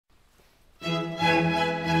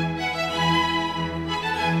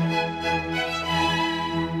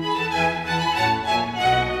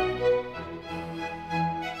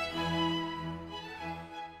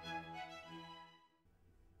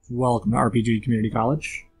Welcome to RPG Community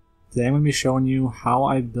College. Today I'm going to be showing you how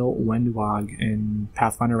I built Wenduag in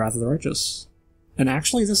Pathfinder Wrath of the Righteous. And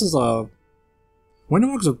actually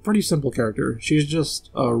Wenduag's a pretty simple character. She's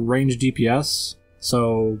just a ranged DPS,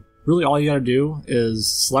 so really all you gotta do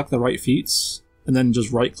is select the right feats, and then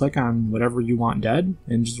just right click on whatever you want dead,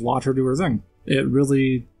 and just watch her do her thing. It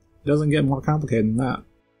really doesn't get more complicated than that.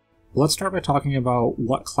 Let's start by talking about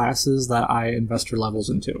what classes that I invest your levels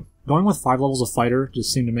into. Going with 5 levels of fighter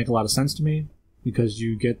just seemed to make a lot of sense to me, because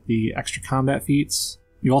you get the extra combat feats,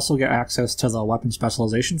 you also get access to the weapon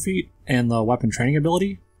specialization feat, and the weapon training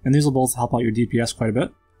ability, and these will both help out your DPS quite a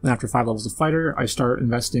bit. Then after 5 levels of fighter, I start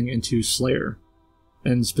investing into Slayer,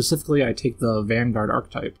 and specifically I take the Vanguard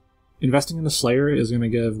archetype. Investing into Slayer is going to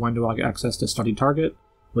give Wenduag access to Studied Target,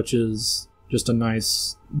 which is just a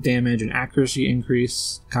nice damage and accuracy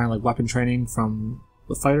increase, kind of like weapon training from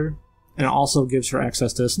the fighter. And it also gives her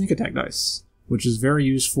access to sneak attack dice, which is very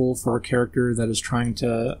useful for a character that is trying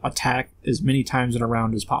to attack as many times in a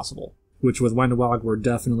round as possible, which with Wenduag we're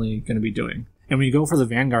definitely going to be doing. And we go for the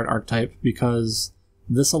Vanguard archetype because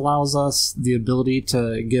this allows us the ability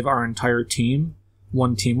to give our entire team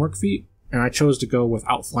one teamwork feat, and I chose to go with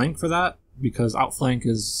Outflank for that because Outflank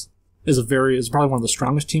is probably one of the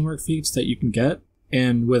strongest teamwork feats that you can get,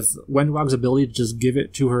 and with Wenduag's ability to just give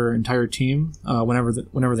it to her entire team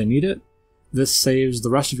whenever they need it, this saves the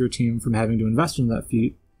rest of your team from having to invest in that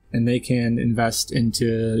feat, and they can invest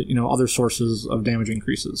into other sources of damage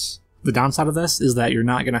increases. The downside of this is that you're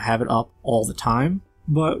not going to have it up all the time,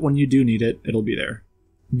 but when you do need it, it'll be there.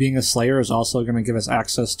 Being a Slayer is also going to give us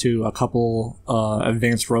access to a couple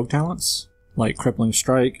advanced rogue talents, like Crippling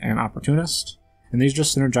Strike and Opportunist, and these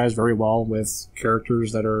just synergize very well with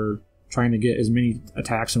characters that are trying to get as many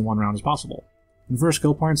attacks in one round as possible. And for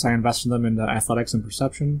skill points, I invested them into Athletics and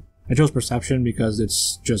Perception. I chose Perception because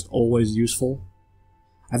it's just always useful.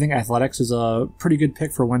 I think Athletics is a pretty good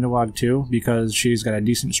pick for Wenduag too, because she's got a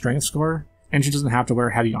decent strength score, and she doesn't have to wear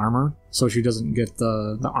heavy armor, so she doesn't get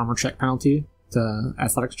the armor check penalty to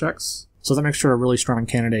Athletics checks. So that makes her a really strong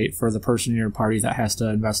candidate for the person in your party that has to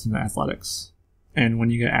invest in Athletics. And when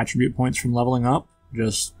you get attribute points from leveling up,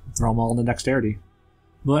 just throw them all into Dexterity.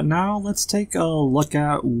 But now let's take a look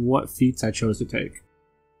at what feats I chose to take.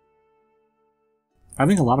 I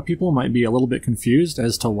think a lot of people might be a little bit confused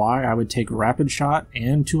as to why I would take Rapid Shot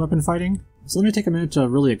and 2-weapon fighting, so let me take a minute to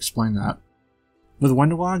really explain that. With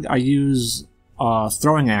Wenduag, I use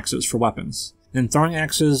throwing axes for weapons, and throwing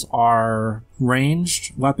axes are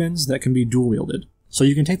ranged weapons that can be dual-wielded. So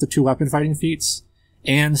you can take the 2-weapon fighting feats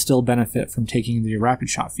and still benefit from taking the Rapid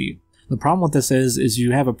Shot feat. The problem with this is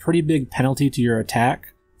you have a pretty big penalty to your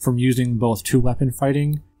attack from using both 2-weapon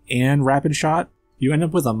fighting and Rapid Shot. You end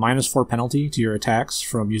up with a -4 penalty to your attacks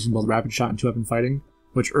from using both Rapid Shot and 2-weapon fighting,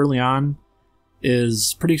 which early on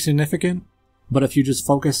is pretty significant, but if you just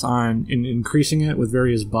focus on increasing it with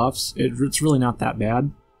various buffs, it's really not that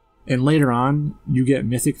bad. And later on, you get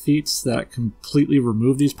mythic feats that completely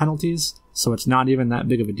remove these penalties, so it's not even that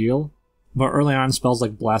big of a deal. But early on, spells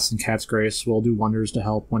like Bless and Cat's Grace will do wonders to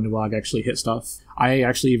help Wenduag actually hit stuff. I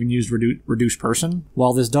actually even used Reduce Person.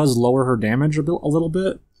 While this does lower her damage a little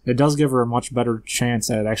bit, it does give her a much better chance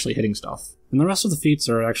at actually hitting stuff. And the rest of the feats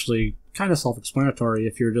are actually kind of self-explanatory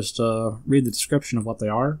if you're just read the description of what they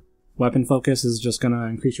are. Weapon Focus is just going to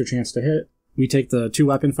increase your chance to hit. We take the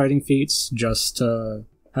 2-weapon fighting feats just to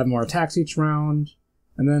have more attacks each round.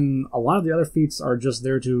 And then a lot of the other feats are just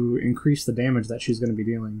there to increase the damage that she's going to be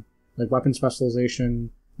dealing. Like Weapon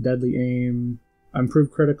Specialization, Deadly Aim, Improved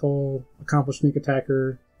Critical, Accomplished Sneak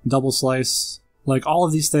Attacker, Double Slice. Like all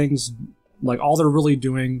of these things, like all they're really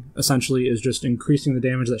doing essentially is just increasing the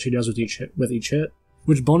damage that she does with each hit.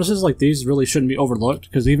 Which bonuses like these really shouldn't be overlooked,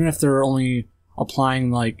 because even if they're only applying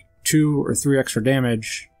like 2 or 3 extra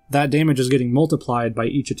damage, that damage is getting multiplied by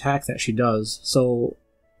each attack that she does. So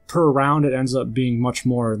per round it ends up being much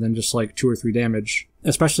more than just like 2 or 3 damage.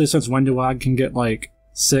 Especially since Wenduag can get like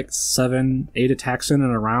 6, 7, 8 attacks in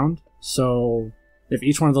a round. So if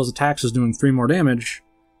each one of those attacks is doing 3 more damage,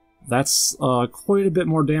 that's quite a bit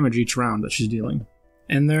more damage each round that she's dealing.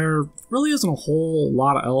 And there really isn't a whole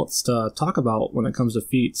lot else to talk about when it comes to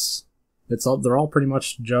feats. They're all pretty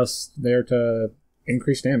much just there to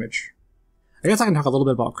increase damage. I guess I can talk a little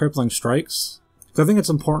bit about Crippling Strikes, because I think it's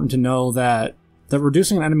important to know that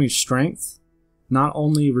reducing an enemy's strength not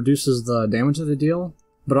only reduces the damage that they deal,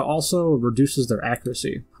 but it also reduces their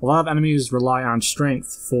accuracy. A lot of enemies rely on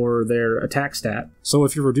strength for their attack stat, so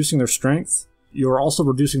if you're reducing their strength, you're also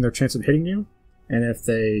reducing their chance of hitting you, and if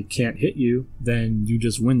they can't hit you, then you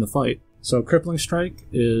just win the fight. So Crippling Strike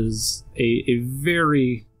is a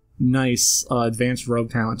very nice advanced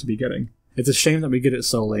rogue talent to be getting. It's a shame that we get it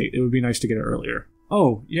so late. It would be nice to get it earlier.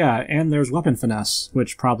 Oh, yeah, and there's weapon finesse,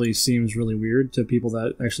 which probably seems really weird to people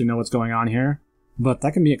that actually know what's going on here. But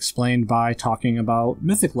that can be explained by talking about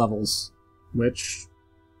mythic levels, which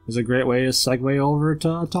is a great way to segue over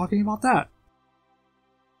to talking about that.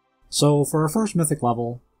 So for our first mythic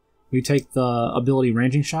level, we take the ability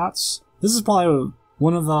Ranging Shots. This is probably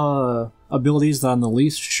one of the abilities that I'm the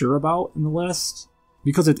least sure about in the list,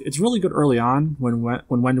 because it's really good early on when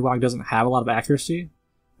Wenduag doesn't have a lot of accuracy,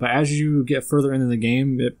 but as you get further into the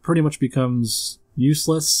game, it pretty much becomes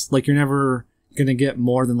useless. Like, you're never going to get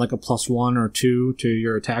more than like a +1 or 2 to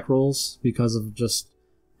your attack rolls because of just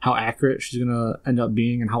how accurate she's going to end up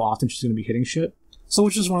being and how often she's going to be hitting shit. So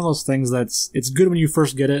it's just one of those things it's good when you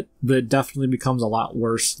first get it, but it definitely becomes a lot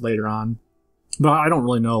worse later on. But I don't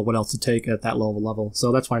really know what else to take at that low of a level,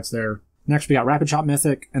 so that's why it's there. Next we got Rapid Shot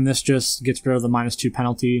Mythic, and this just gets rid of the -2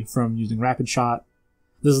 penalty from using Rapid Shot.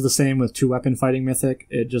 This is the same with 2-weapon fighting Mythic,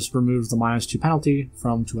 it just removes the -2 penalty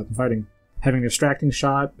from 2-weapon fighting. Having Distracting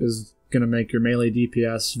Shot is going to make your melee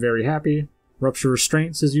DPS very happy. Rupture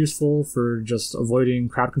Restraints is useful for just avoiding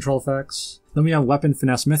crowd control effects. Then we have Weapon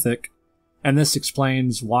Finesse Mythic, and this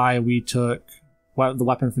explains why we took the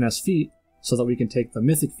Weapon Finesse feat, so that we can take the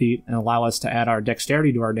Mythic feat and allow us to add our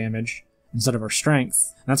Dexterity to our damage instead of our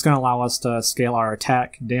Strength. And that's going to allow us to scale our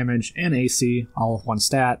attack, damage, and AC all with one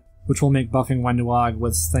stat, which will make buffing Wenduag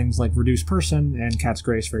with things like Reduced Person and Cat's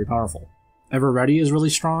Grace very powerful. Ever Ready is really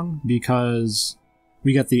strong because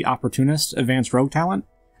we get the Opportunist Advanced Rogue talent,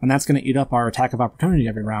 and that's going to eat up our attack of opportunity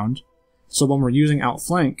every round. So when we're using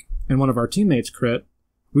Outflank and one of our teammates crit,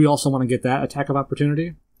 we also want to get that attack of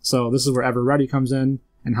opportunity. So this is where Ever Ready comes in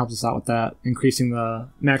and helps us out with that, increasing the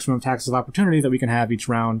maximum attacks of opportunity that we can have each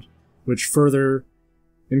round, which further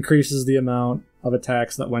increases the amount of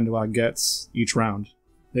attacks that Wenduag gets each round.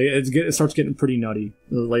 It starts getting pretty nutty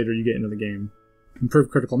the later you get into the game.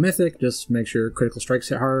 Improved Critical Mythic, just make sure critical strikes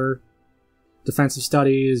hit harder. Defensive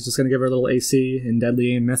Study is just going to give her a little AC, and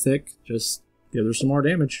Deadly Aim Mythic, just give her some more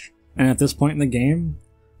damage. And at this point in the game,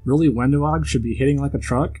 really Wenduag should be hitting like a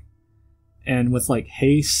truck, and with like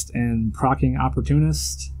Haste and proccing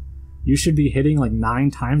Opportunist, you should be hitting like 9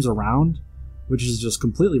 times a round, which is just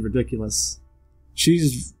completely ridiculous.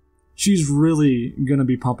 She's really going to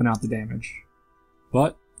be pumping out the damage.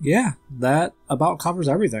 But yeah, that about covers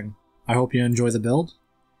everything. I hope you enjoy the build,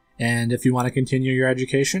 and if you want to continue your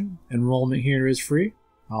education, enrollment here is free.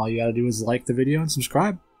 All you gotta do is like the video and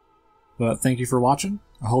subscribe. But thank you for watching.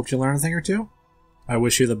 I hope you learned a thing or two. I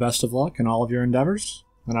wish you the best of luck in all of your endeavors,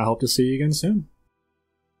 and I hope to see you again soon.